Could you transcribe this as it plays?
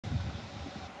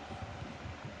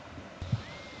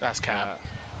That's cap.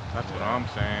 That's what I'm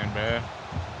saying, man.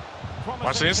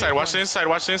 Watch the inside, watch the inside,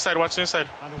 watch the inside, watch the inside.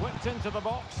 And whipped into the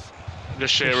box. Good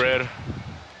shit, Red.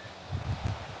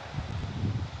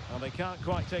 Well, they can't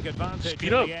quite take advantage.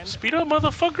 Speed up,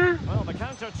 motherfucker. Well, the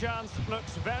counter chance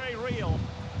looks very real.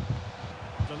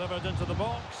 Delivered into the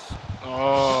box.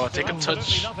 Oh, take a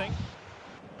touch. Nothing.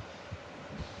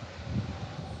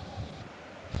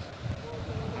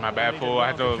 My bad, fool. I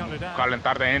had to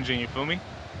calentar the engine, you feel me?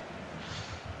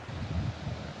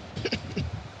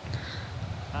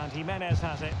 And Jimenez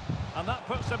has it. And that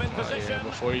puts them in position. Yeah,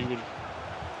 before you would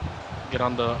get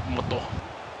on the moto.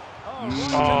 Oh,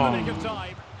 right in the nick of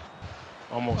time.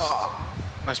 Almost.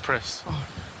 Nice press.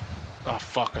 Oh,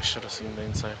 fuck. I should have seen the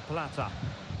inside. Plata.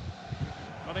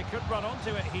 Well, he could run onto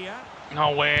it here.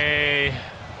 No way.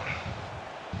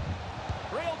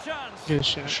 Real chance. Good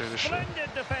shit.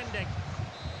 Splendid defending.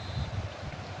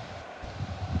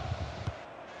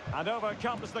 And over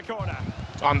comes the corner.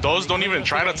 On those, don't even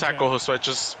try to tackle Josué.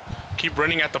 Just keep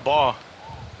running at the ball.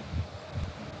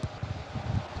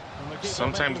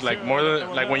 Sometimes, like more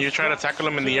than like when you try to tackle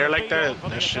them in the air like that,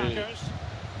 that shit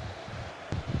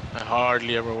that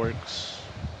hardly ever works.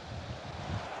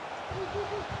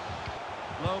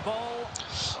 Low ball.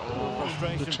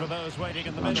 Frustration for those waiting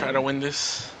in the middle. I'll try to win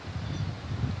this.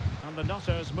 And the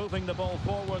Nutters moving the ball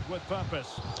forward with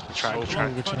purpose. Try.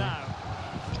 For now.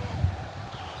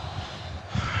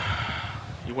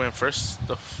 You went first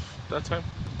that time?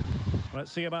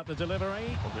 Let's see about the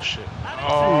delivery. Oh, good shit.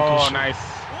 Oh, nice.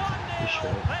 1-0.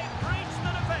 They breach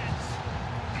the defense.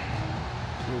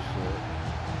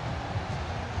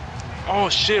 Oh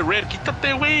shit, Red,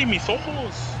 quítate, wey, mis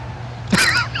ojos.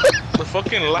 The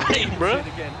fucking light, bro. It's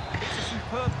a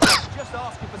superb pass, just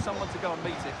asking for someone to go and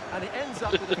meet it, and it ends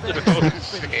up with a very good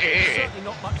finish. Certainly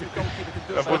not much a goalkeeper can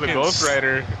do. That was a Ghost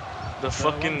Rider. The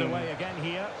fucking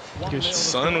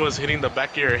sun was hitting the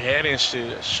back of your head and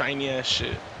shit. Shiny ass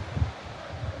shit.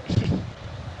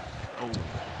 Oh.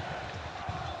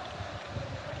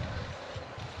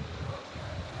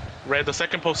 Red, the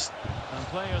second post. And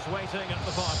players waiting at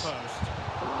the far post.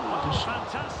 Oh,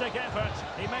 fantastic effort.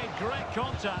 He made great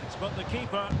contact, but the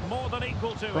keeper more than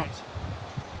equal to it.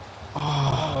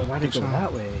 Oh, why did it go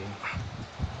that way?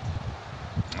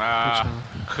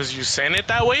 Cause you sent it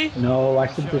that way? No, I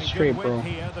sent this straight, bro.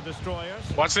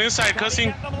 Watch the inside,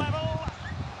 cussing.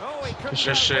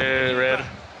 Just shit, Red.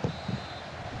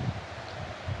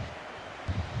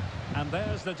 And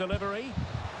there's the delivery.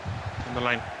 In the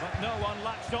line. But no one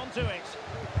latched onto it.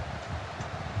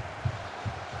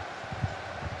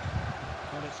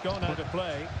 And it's gone out of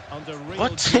play under real.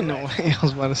 What? No way. I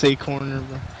was about to say corner,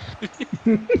 bro.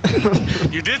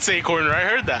 You did say corner. I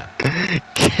heard that.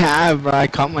 Yeah, bro. I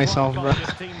caught myself, bro.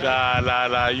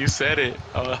 Nah. You said it.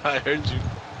 Oh, I heard you.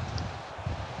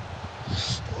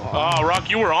 Oh, Rock,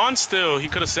 you were on still. He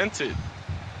could have sent it.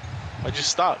 Why'd you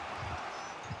stop?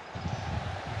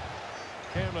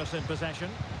 Careless in possession.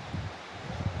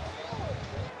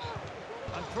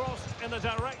 And crossed in the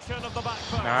direction of the back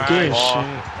post. Nice. Good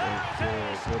There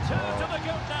it is. Turn to the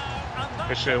good now. And that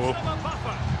gives them a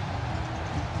buffer.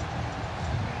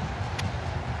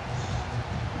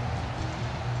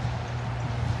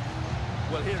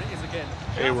 Well, here it is again.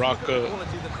 Hey, Rock.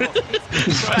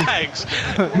 Facts.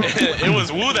 It was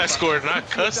Wu that scored, not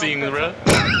cussing, bro. You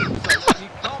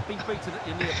can't be beaten at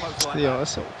your near post like Yo, that.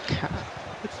 that's so cat.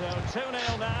 So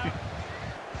 2-0 now.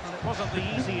 And it wasn't the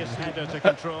easiest header to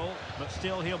control, but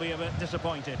still he'll be a bit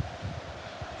disappointed.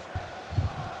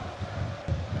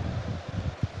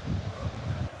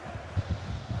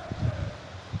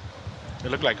 It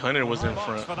looked like Hunter was in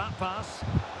front. For that pass.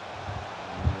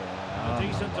 A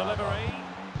decent delivery.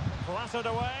 Flattered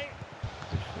away.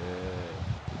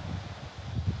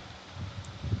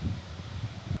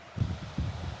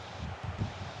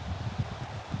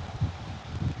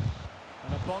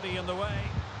 And a body in the way.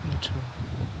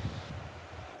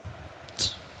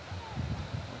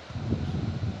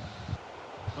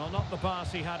 Well, not the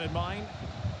pass he had in mind.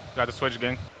 Got the switch,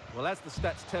 gang. Well, as the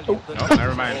stats tell you, No,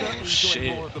 never mind. certainly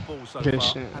Shit. more of the ball so Good far,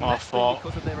 shit. and My that's been fault.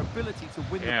 because of their ability to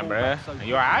win Damn, the ball bruh. back so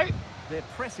You alright? Their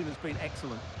pressing has been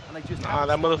excellent, and they just Nah,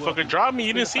 that motherfucker dropped me.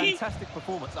 You didn't see? Fantastic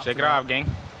performance. Check it out, gang.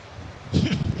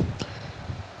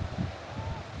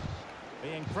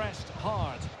 Being pressed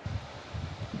hard.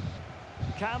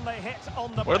 Can they hit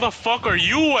on the Where the fuck are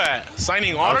you at?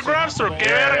 Signing autographs or qué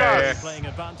Yeah. vergas? Playing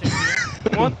advantage here.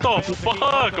 What the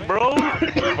fuck, bro?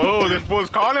 Oh, this fool's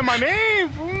calling my name,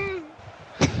 fool.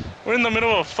 We're in the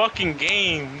middle of a fucking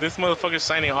game. This motherfucker's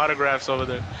signing autographs over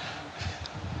there.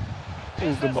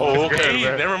 Oh, okay,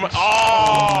 never mind.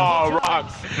 Oh,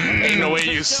 Rock. Ain't no way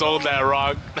you sold that,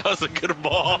 Rock. That was a good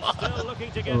ball. Still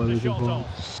looking to get the shot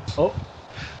off. Oh.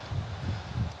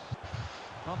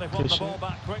 Well, they've won the ball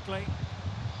back quickly.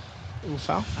 Ooh,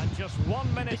 foul. And just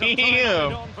 1 minute of time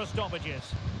added on for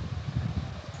stoppages.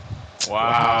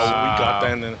 Wow, we got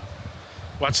that in there.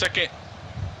 1 second.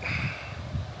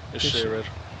 This shit, Red.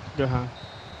 Good, huh?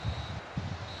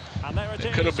 And there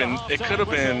It could have been. It could have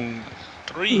been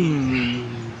 3.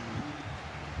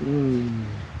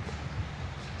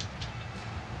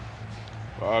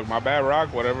 My bad,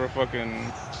 Rock. Whatever,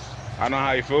 fucking. I know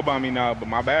how you feel about me now, but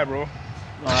my bad, bro.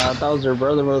 I thought it was your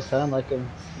brother was sound like him.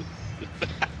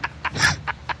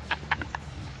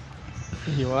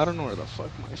 Yo, I don't know where the fuck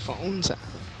my phone's at.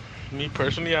 Me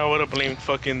personally, I would have blamed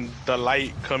fucking the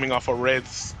light coming off of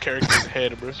Red's character's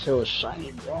head, bro. Shit was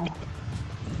shiny, bro.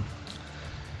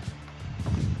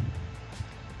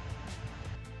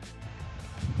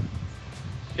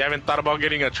 You haven't thought about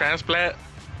getting a transplant?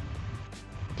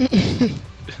 Get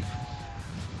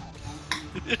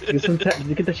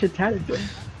that shit tatted, bro.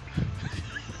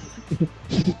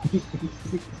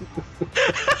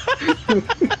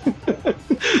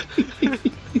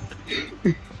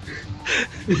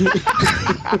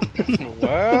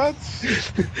 What?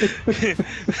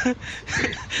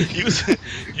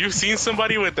 You've seen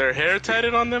somebody with their hair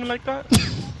tatted on them like that?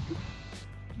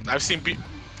 I've seen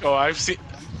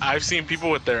I've seen people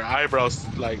with their eyebrows,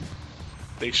 like,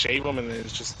 they shave them and then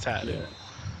it's just tatted. Yeah.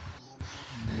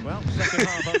 Well, second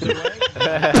half underway.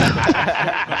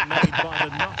 Made by the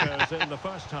knockers in the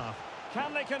first half.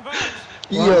 Can they convert?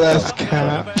 Yo, that's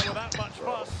cap. Without much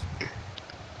fuss.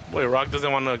 Wait, Rock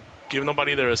doesn't want to give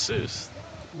nobody their assist.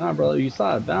 Nah, bro, you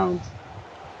saw it bounce.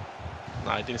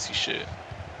 Nah, I didn't see shit.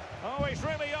 Oh, he's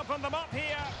really opened them up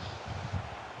here.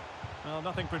 Well,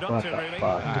 nothing productive, really.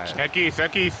 Fuck?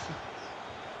 Sekis.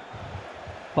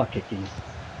 Fuck it, keys.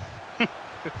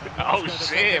 Oh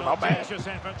shit, my bad.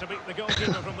 Effort to beat the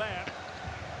goalkeeper from there.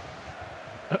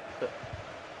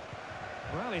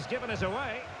 Well, he's given us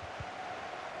away.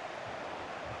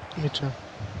 Me too.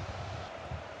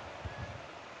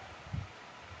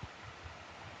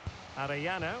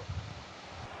 Arellano.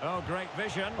 Oh, great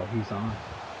vision. Oh, he's on.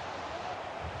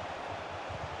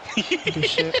 Good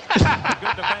shit. Good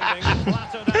defending.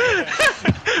 Flattered out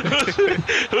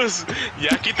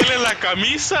Ya quítale la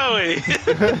camisa, wey.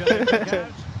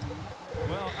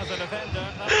 Well, as a defender,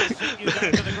 that will sit you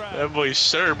down to the ground. That boy's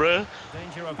sure, bro.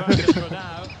 Danger averted for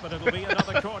now, but it'll be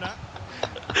another corner.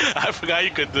 I forgot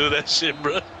you could do that shit,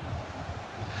 bro.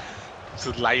 It's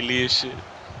lightly as shit.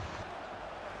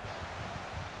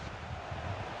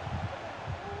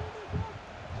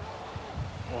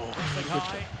 Pressing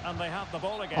high, and they have the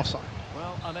ball again. Offside.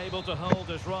 Well, unable to hold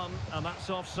his run, and that's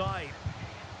offside.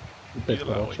 This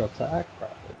ball shot to act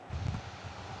properly.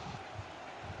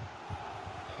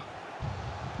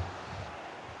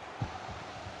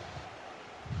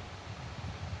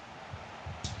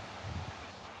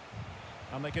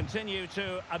 And they continue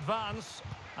to advance,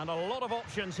 and a lot of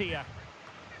options here.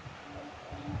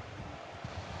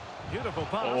 Beautiful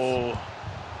pass. Oh.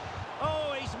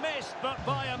 Oh, he's missed, but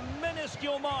by a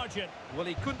minuscule margin. Well,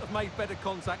 he couldn't have made better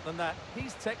contact than that.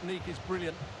 His technique is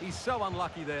brilliant. He's so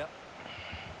unlucky there.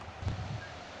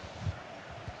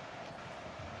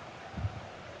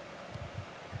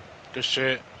 Good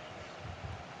shit.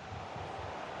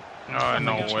 Oh,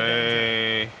 no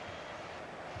way.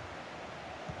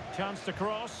 Chance to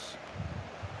cross.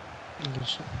 Good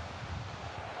shit.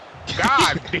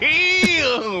 God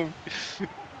damn!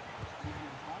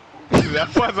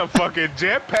 That was a fucking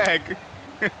jetpack.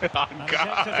 Oh, And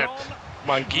God. takes it on.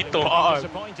 Manquito. Oh,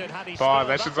 Disappointed had he oh, scored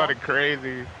that shit's sounded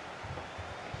crazy.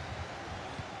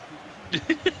 Well,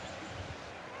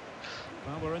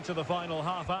 we're into the final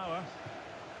half hour.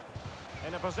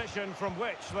 In a position from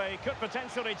which they could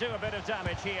potentially do a bit of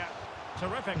damage here.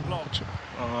 Terrific block.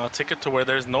 Take it to where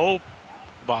there's no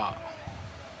ball.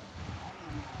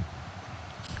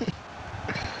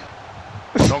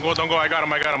 Don't go. I got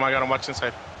him. Watch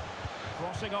inside.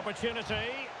 Crossing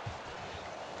opportunity.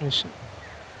 Good shit.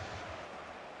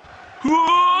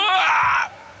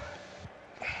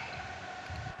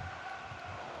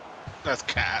 That's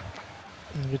cap.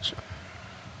 Good shit.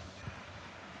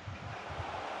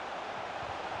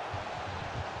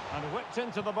 And whipped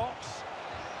into the box.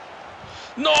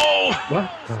 No! What?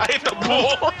 I hit the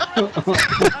ball.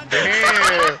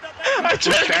 Damn! I tried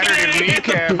to Saturday get it in.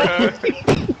 kneecap, bro.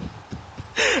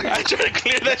 I tried to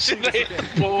clear that shit. Like,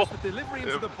 whoa. The delivery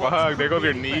into the box Fuck, there goes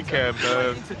your could be better. kneecap,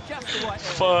 dog. Into just the right area.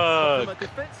 Fuck. But from a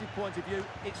defensive point of view,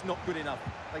 it's not good enough.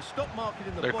 They stop marking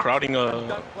in the They're box crowding and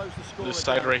don't close the score this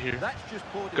side down. right here. That's just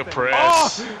poor Good defending.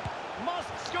 press.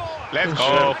 Must score. Let's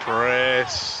Oh, go.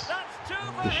 press. That's two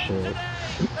for him today.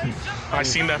 They simply I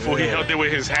seen that fool. He held it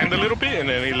with his hand a little bit and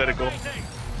then he let it go.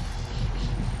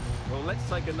 Well, let's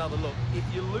take another look. If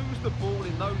you lose the ball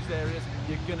in those areas,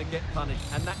 you're going to get punished.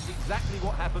 And that's exactly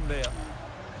what happened there.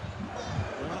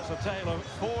 Well, that's a tale of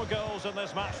 4 goals in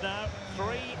this match now.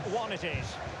 3-1 it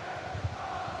is.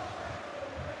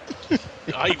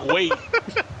 I wait.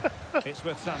 It's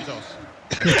with Santos.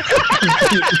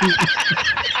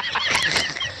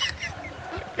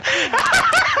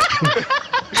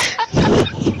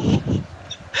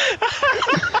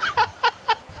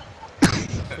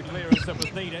 The clearance that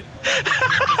was needed.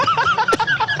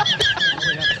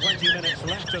 We have 20 minutes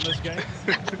left in this game.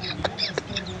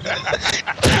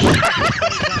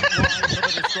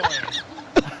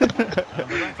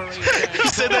 He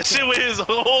said that shit with his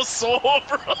whole soul,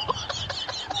 bro.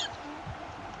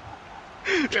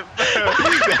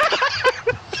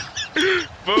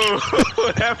 Fool,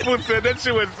 that fool said that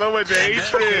shit with so much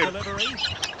hatred.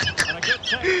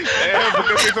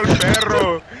 Porque se hizo el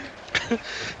perro.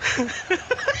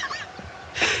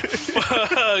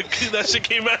 Fuck, that shit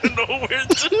came out of nowhere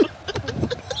too.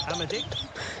 Amadik.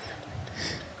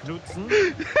 Knudsen.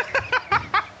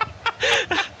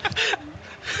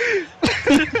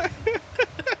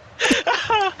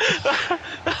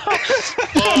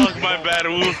 Fuck, my bad,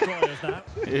 Woo.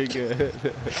 You're good.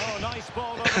 Oh, nice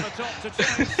ball over the top to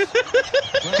Chase. Well,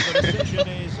 the decision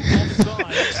is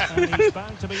offside, and he's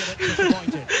bound to be a bit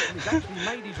disappointed. He's actually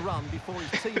made his run before his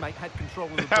teammate had control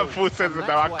of the ball. That fool se And that's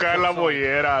estaba why acá en la it's offside.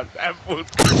 mollera. That fool.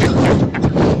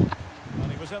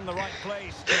 And he was in the right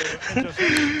place to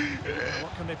intercept.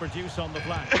 What can they produce on the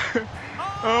flank?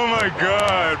 Oh my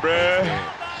god, bruh.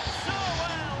 Got that so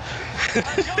well. A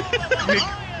goal of the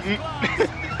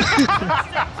highest class.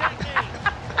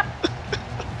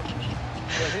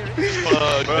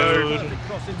 Fuck, dude.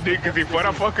 Dude, cause he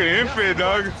fuera fucking infant,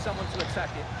 dog. Someone to attack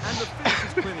it, and the finish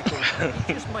is clinical.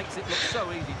 He just makes it look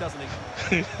so easy, doesn't he?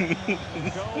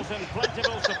 Goals in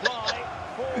plentiful supply.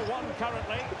 4-1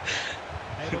 currently.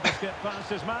 Able to skip past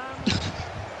his man.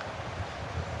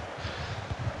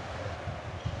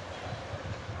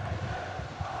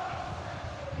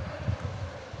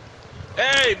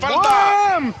 Hey, falta!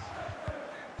 Bam!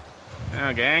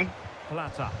 Yeah, gang.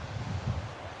 Plata.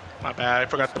 My bad, I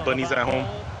forgot the bunnies at home.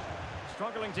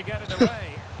 Struggling to get it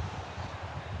away.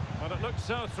 Well, it looked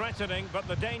so threatening, but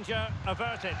the danger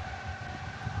averted.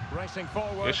 Racing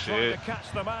forward, Good trying to shit.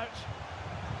 catch them out.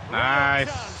 Nice.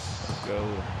 Real chance. Go. In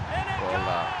it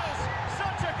Hola. goes!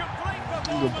 Such a complete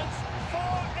performance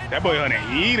for That boy on Inter.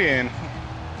 it eating.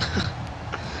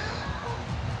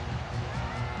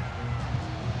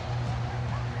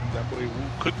 That boy Woo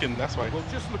cooking, that's why. Well,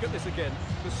 just look at this again.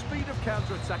 The speed of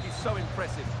counter-attack is so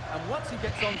impressive. And once he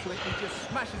gets onto it, he just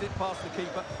smashes it past the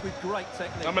keeper with great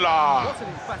technique. Dámela. What an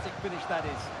emphatic finish that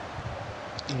is.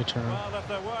 Well, if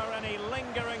there were any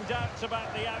lingering doubts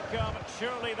about the outcome,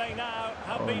 surely they now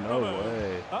have Oh, been no removed.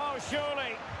 way. Oh,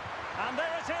 surely. And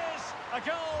there it is, a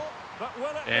goal. But will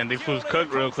it And be these fools purely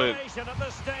cook real quick. consolation at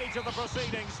this stage of the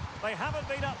proceedings? They haven't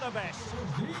been at their best.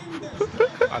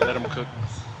 I let him cook.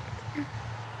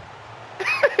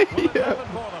 Will it happen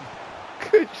for them?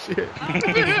 Good shit.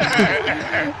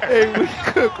 Hey, we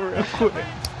cook real quick.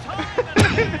 Time and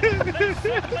again, they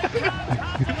simply can't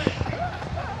handle it.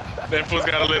 That fool's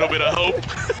got a little bit of hope.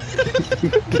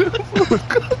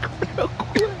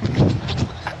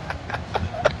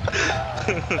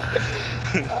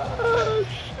 Oh,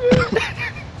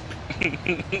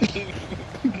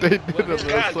 they did a little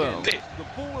God something. damn. The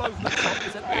ball over the top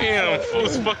is an Damn, absolute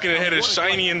fool's ball. fucking head is What a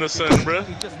shiny great in the finish. sun, bruh.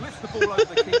 He just lifts the ball over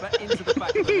the keeper into the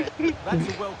back of the net.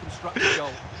 That's a well-constructed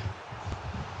goal.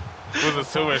 Was a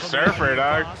Silver Surfer,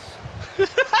 dog. You're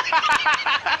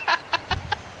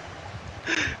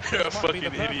a This might be fucking the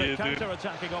perfect idiot, dude.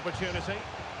 counter-attacking opportunity.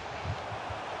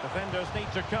 Defenders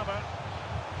need to cover.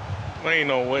 Ain't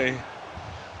no way.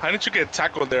 How didn't you get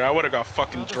tackled there? I would have got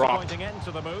fucking Well, dropped. disappointing end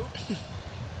to the move.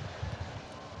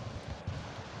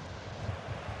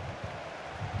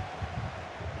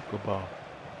 Good ball.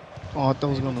 Oh, I thought I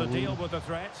was Able gonna to deal win. with the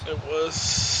threat. It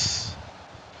was.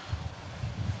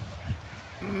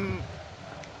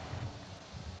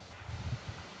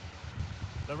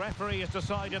 The referee has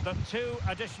decided that 2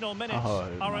 additional minutes Oh,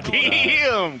 are in order.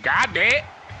 Damn, got that.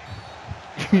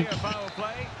 Clear foul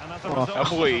play, and as a result, that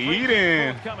boy a free kick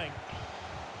eating. forthcoming.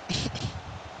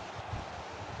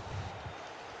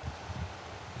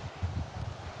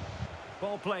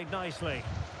 Ball played nicely.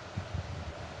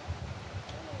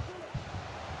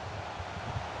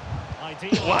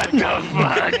 Ideal. What the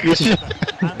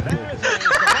fuck? And there it is.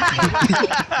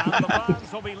 And the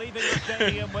fans will be leaving the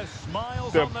stadium with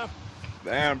smiles on their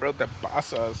Damn, bro, te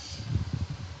pasas.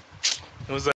 It was